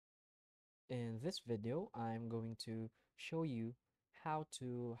In this video, I'm going to show you how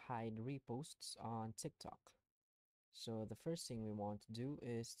to hide reposts on TikTok. So the first thing we want to do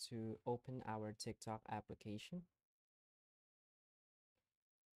is to open our TikTok application.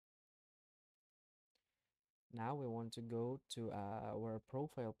 Now we want to go to our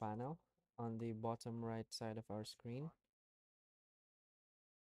profile panel on the bottom right side of our screen.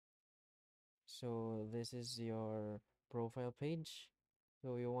 So this is your profile page.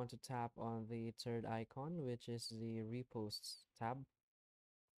 So you want to tap on the third icon, which is the reposts tab.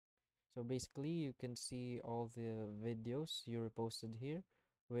 So basically you can see all the videos you reposted here,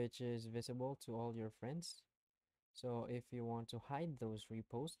 which is visible to all your friends. So if you want to hide those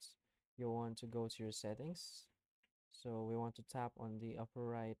reposts, you want to go to your settings. So we want to tap on the upper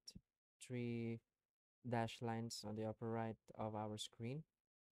right three dash lines on the upper right of our screen.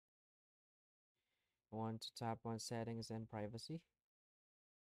 We want to tap on settings and privacy.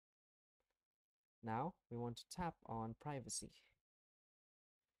 Now we want to tap on privacy.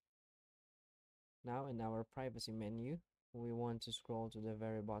 Now in our privacy menu, we want to scroll to the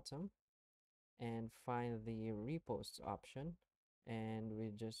very bottom and find the repost option, and we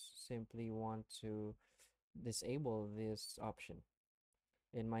just simply want to disable this option.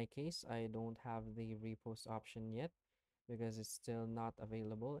 In my case, I don't have the repost option yet because it's still not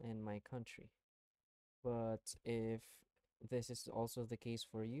available in my country. But if this is also the case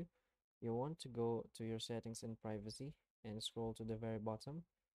for you, you want to go to your settings and privacy and scroll to the very bottom,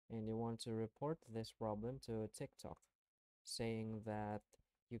 and you want to report this problem to TikTok, saying that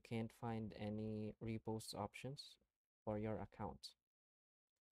you can't find any repost options for your account.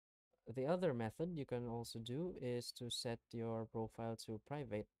 The other method you can also do is to set your profile to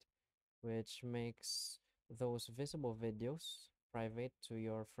private, which makes those visible videos private to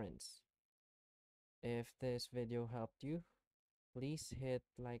your friends. If this video helped you, please hit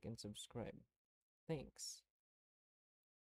like and subscribe. Thanks.